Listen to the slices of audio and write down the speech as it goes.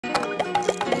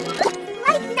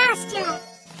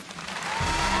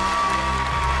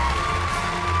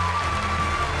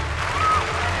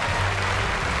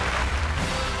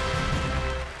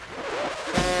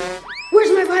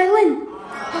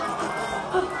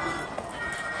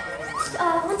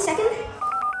second.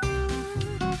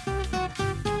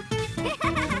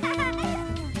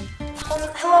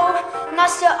 Hello,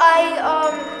 Nastya,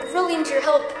 I really need your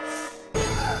help.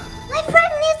 My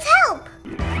friend needs help.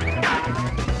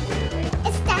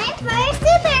 It's time for a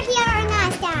superhero,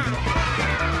 Nastya.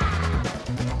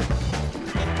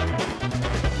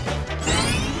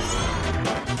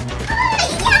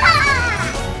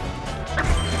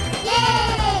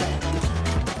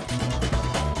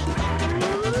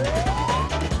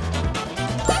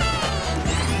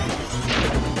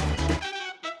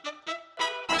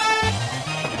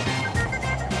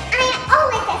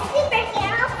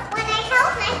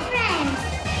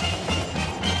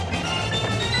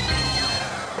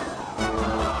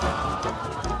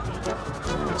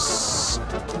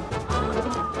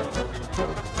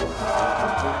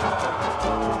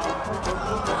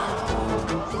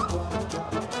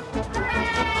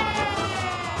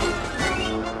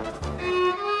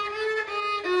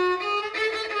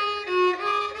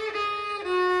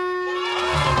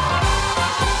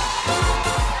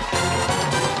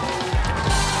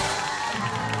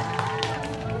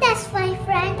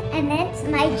 And it's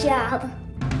my job.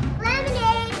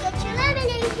 Lemonade, get your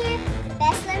lemonade here. The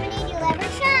best lemonade you'll ever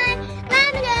try.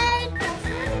 Lemonade,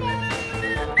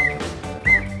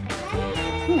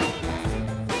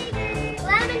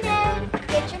 lemonade,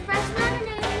 get your fresh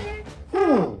lemonade here.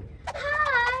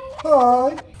 Hi.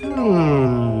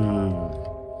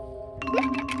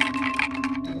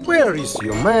 Where is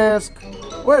your mask?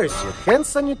 Where is your hand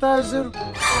sanitizer?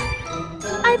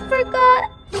 I forgot.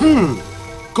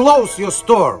 Close your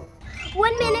store.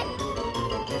 1 minute.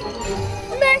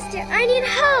 Master, I need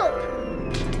help.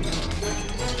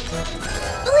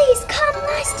 Please come,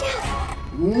 Nastya.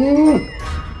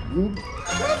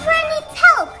 My friend needs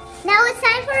help. Now it's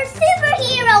time for a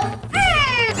superhero.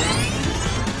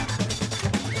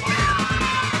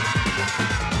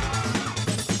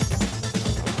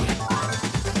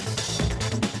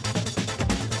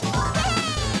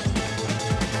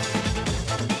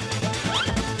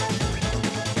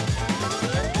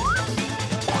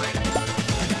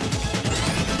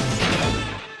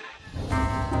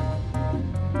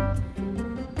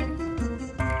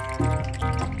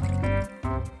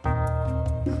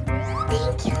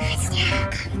 Thank you, Nastya.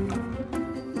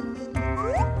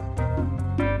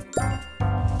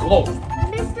 Close.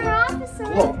 Mr. Officer.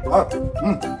 Close.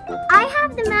 I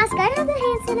have the mask. I have the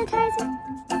hand sanitizer.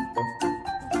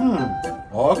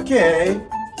 Okay.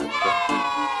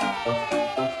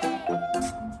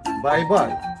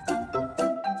 Bye-bye.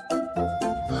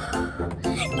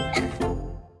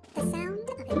 The sound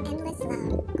of an endless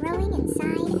love growing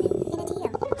inside an infinity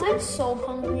of... I'm so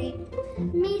hungry.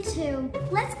 Me too.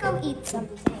 Let's go eat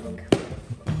something.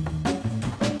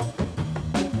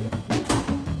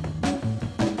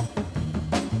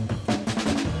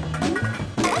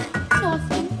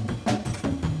 Nothing.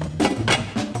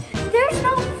 There's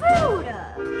no food.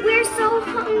 We're so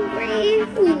hungry.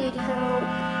 We need help.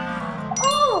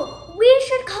 Oh, we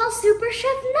should call Super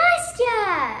Chef Nastya.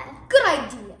 Good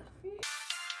idea.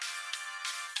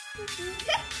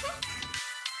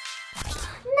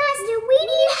 Nastya, we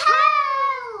need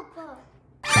help.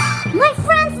 My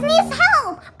friends need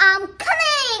help. I'm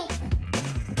coming.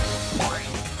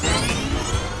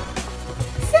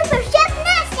 Super Chef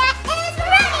Nastya is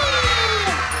ready.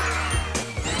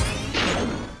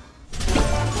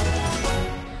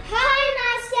 Hi,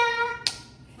 Nastya.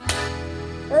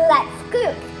 Let's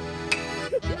cook.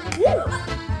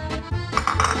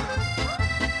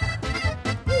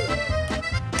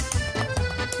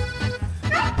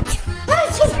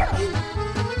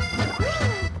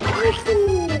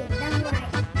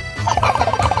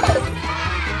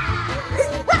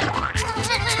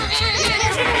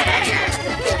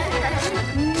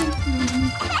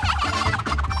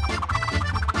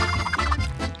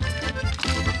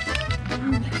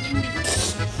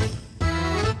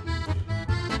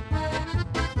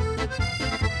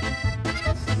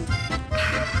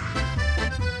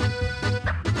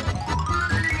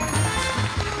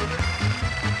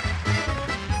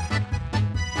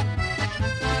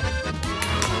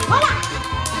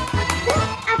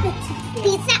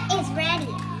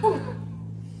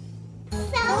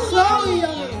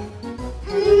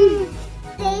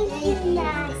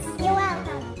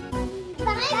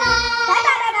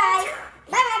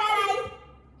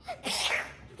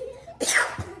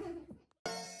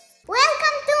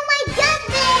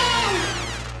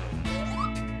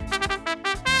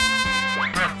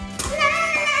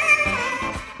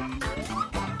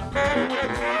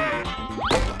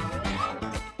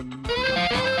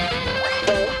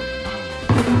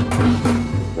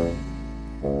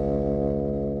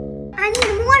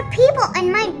 people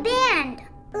in my band.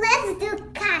 Let's do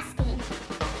casting.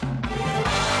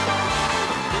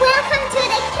 Welcome to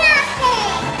the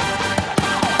casting.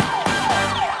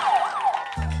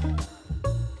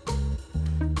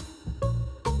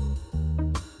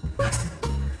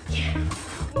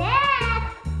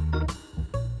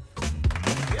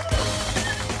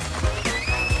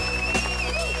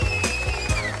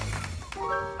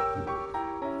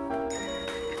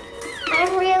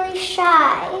 I'm really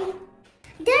shy.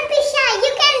 Don't be shy,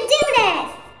 you can do this!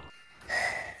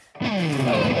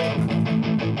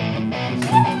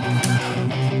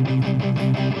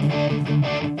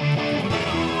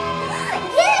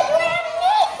 Yeah, you are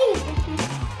amazing!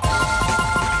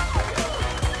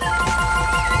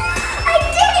 I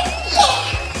did it! Yeah!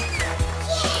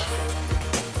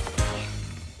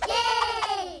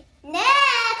 Yay!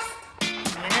 Next!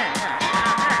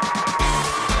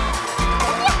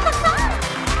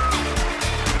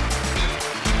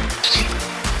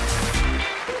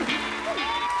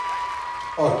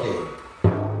 Okay.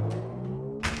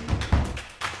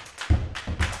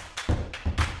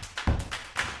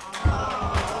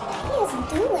 What is he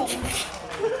doing?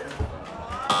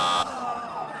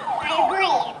 I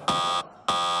agree.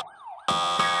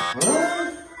 Huh?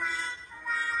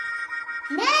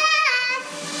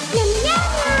 Next! Meow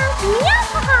meow meow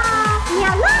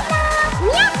meow meow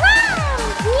meow meow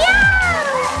meow.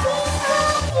 He's so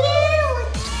cute.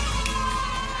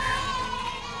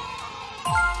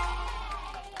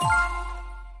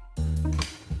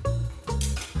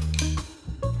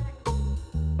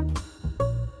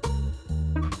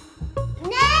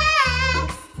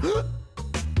 Next!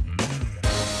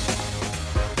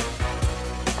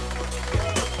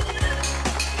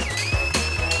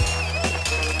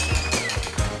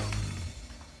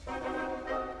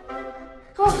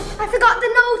 Oh, I forgot the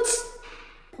notes.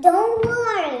 Don't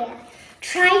worry.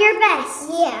 Try your best.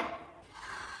 Yeah.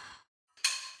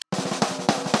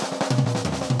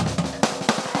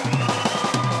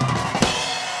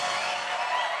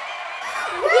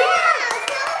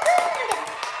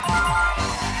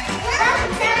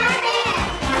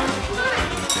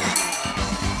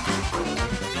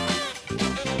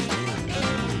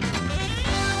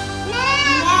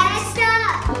 Wow, so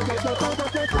good. Welcome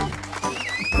to our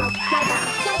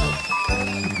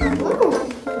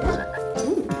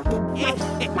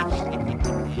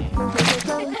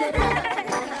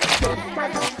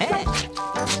band. Next up.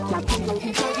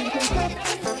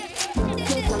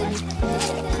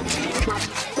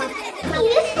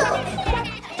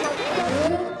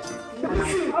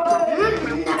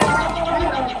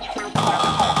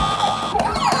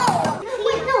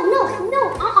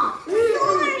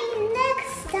 Sorry,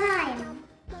 next time.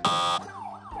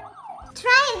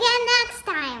 Try again next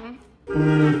time.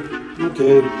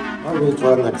 Okay, I will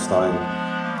try next time.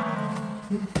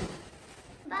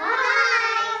 Bye.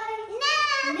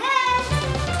 Next.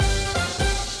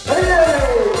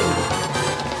 Hey!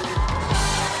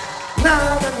 Na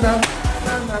na na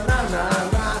na na na na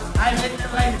na. I'm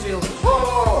little angel.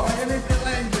 Oh, I'm little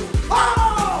angel.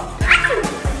 Oh!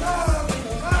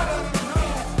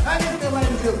 I'm little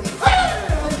angel.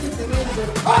 I'm little angel.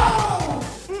 Oh!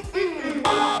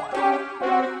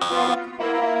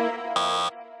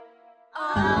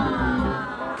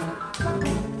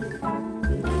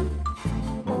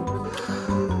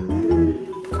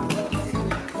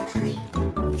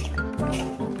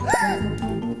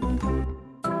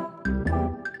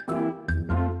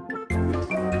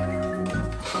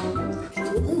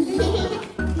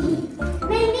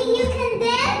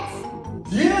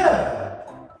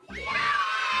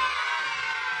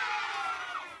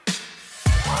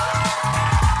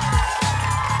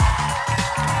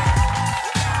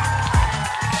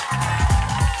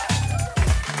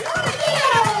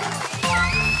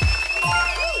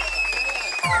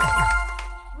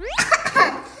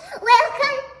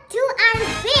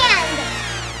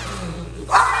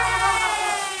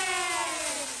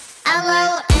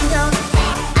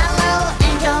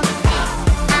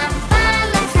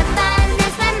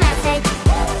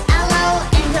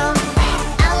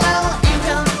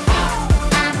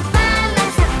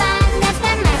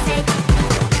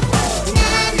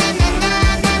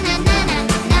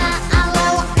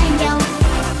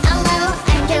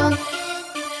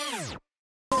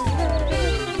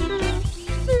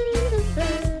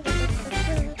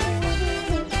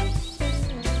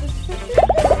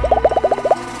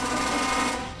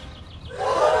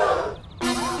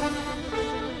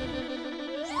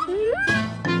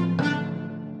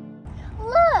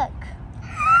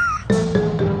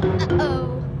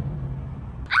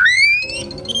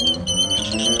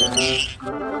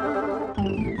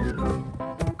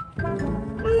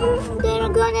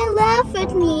 gonna laugh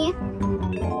at me.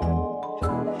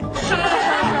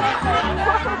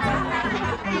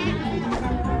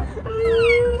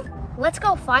 Let's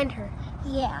go find her.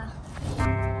 Yeah.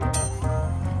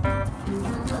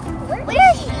 Where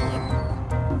is she?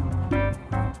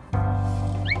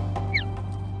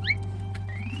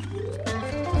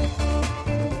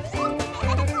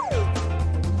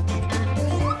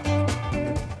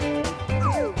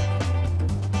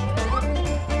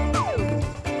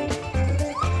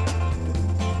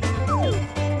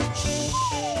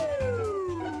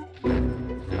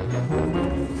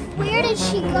 Where did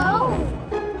she go?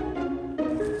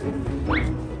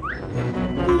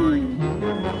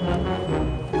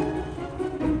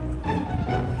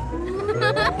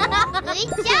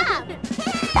 Good job!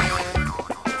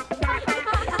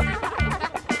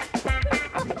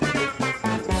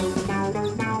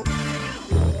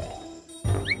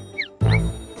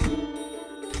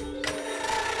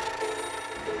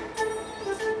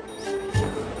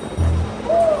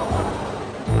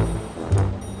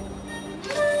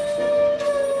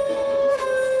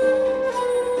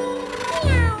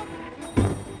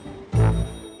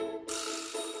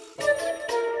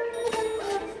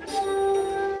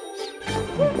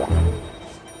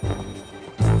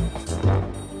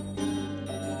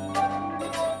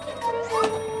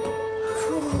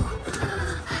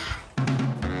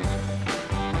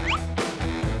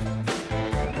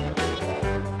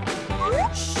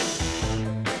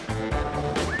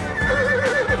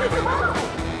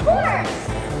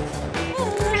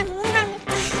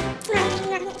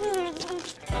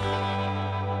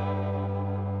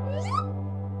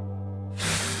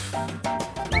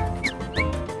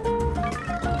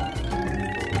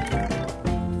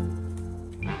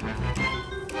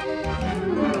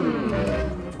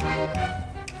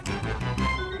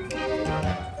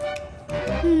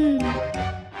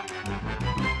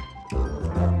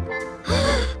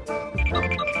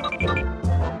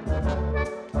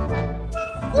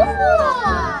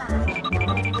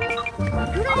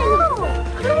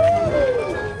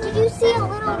 Did you see a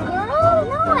little girl?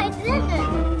 No, I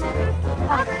didn't.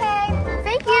 Okay.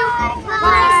 Thank you.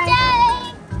 Bye.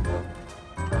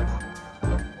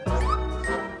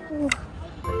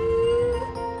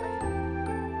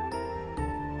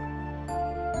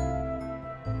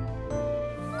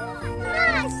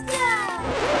 Nice Nastya!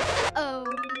 Oh.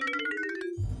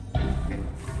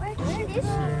 Where is she?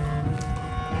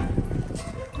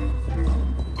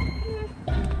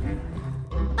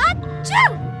 Achoo!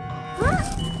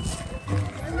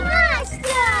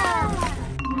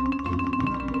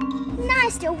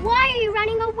 Nastya, why are you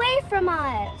running away from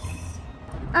us?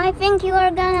 I think you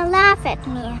are gonna laugh at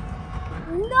me.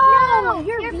 No,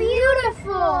 you're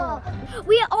beautiful.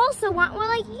 We also want one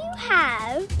like you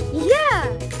have.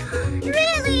 Yeah.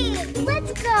 Really?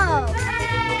 Let's go.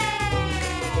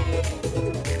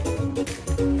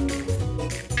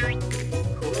 Cool.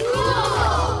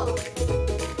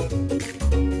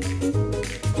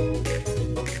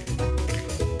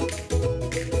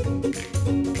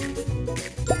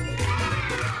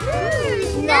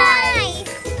 Nice.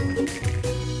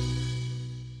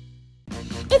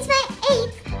 It's my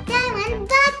 8th diamond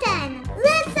button.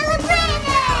 Let's celebrate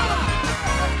it.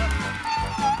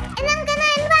 And I'm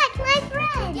gonna invite my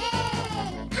friends. Yay.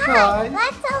 Hi.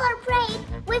 Let's celebrate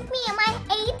with me and my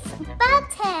 8th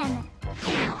button.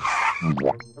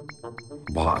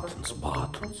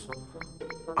 Buttons.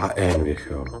 I envy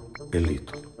her a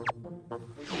little.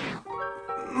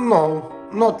 No,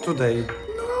 not today.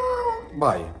 No.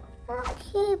 Bye.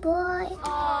 Okay, boy.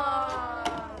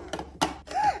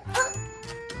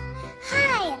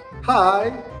 Hi. Hi.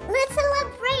 Let's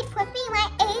celebrate with me my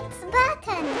 8th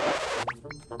button.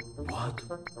 What?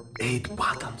 8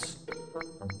 buttons?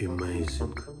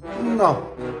 Amazing. No,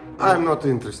 I'm not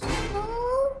interested. No.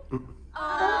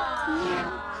 Oh.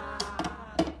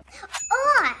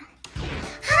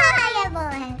 Hi,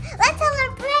 Evelyn. Let's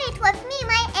celebrate with me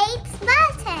my 8th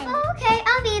button. Okay,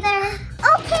 I'll be there.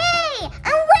 Okay,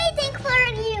 I'm waiting for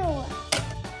you.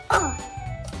 Oh.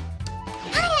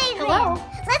 Hi, Adrian. Hello.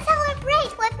 Let's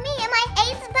celebrate with me and my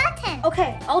 8th button.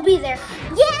 Okay, I'll be there.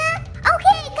 Yeah?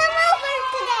 Okay, come over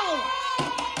today.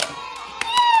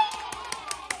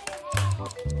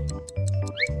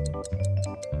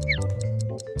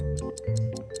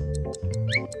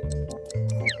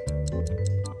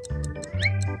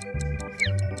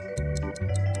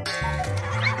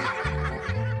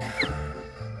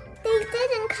 They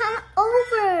didn't come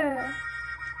over.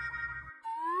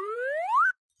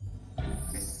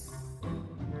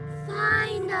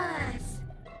 Find us.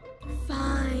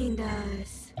 Find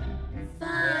us.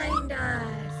 Find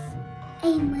us. A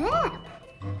map.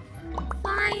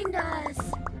 Find us.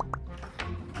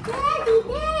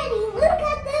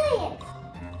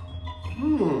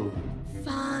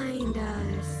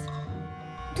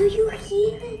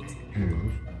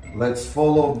 Let's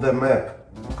follow the map.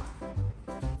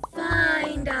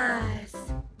 Find us.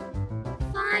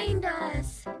 Find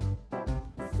us.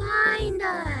 Find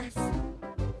us.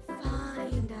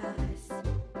 Find us.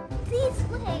 This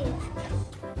way.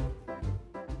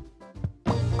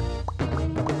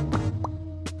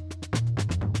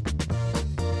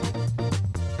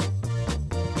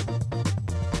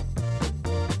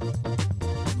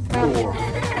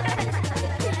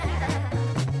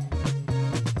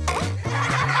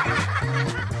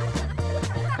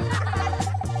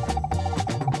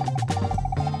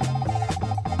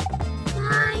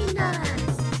 Find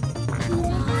us.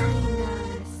 Find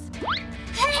us.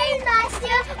 Hey,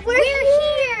 Nastya, we're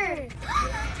here.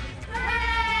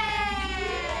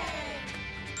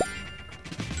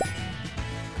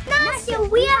 Nastya,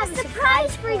 we have a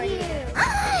surprise for you.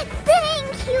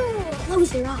 Thank you.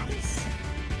 Close your eyes.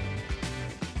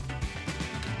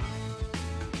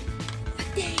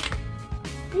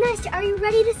 Nastya, are you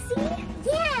ready to see?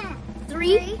 Yeah.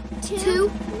 3, 2,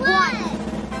 1.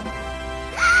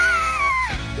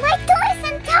 My toys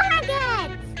and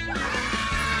targets!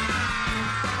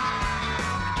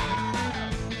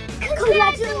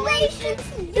 Congratulations!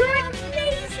 You're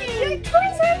amazing! Your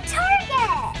toys are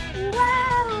Target!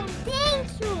 Wow! Thank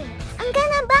you! I'm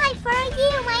gonna buy for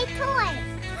you my toys!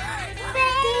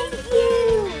 Thank you!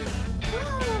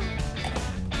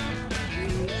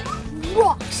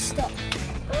 Rock stuff.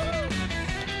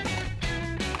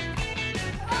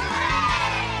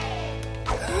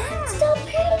 So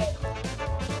pretty!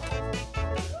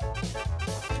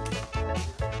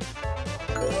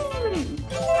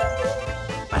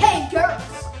 Hey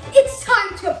girls, it's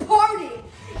time to party!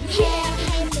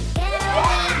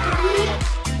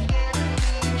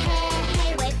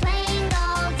 Hey, we're playing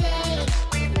all day.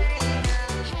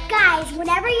 Guys,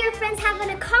 whenever your friends have an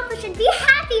accomplishment, be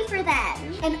happy for them.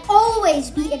 And always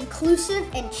be inclusive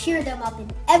and cheer them up in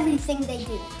everything they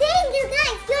do. Thank you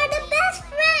guys, you're the best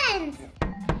friends.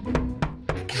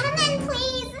 Come in,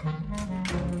 please.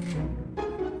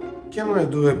 Can I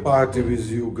do a party with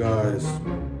you guys?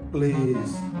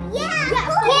 Please. Yeah,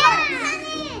 of course. Come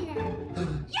in.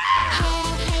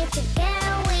 Hey,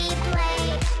 together we play.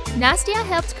 Nastya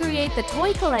helped create the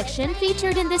toy collection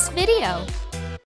featured in this video.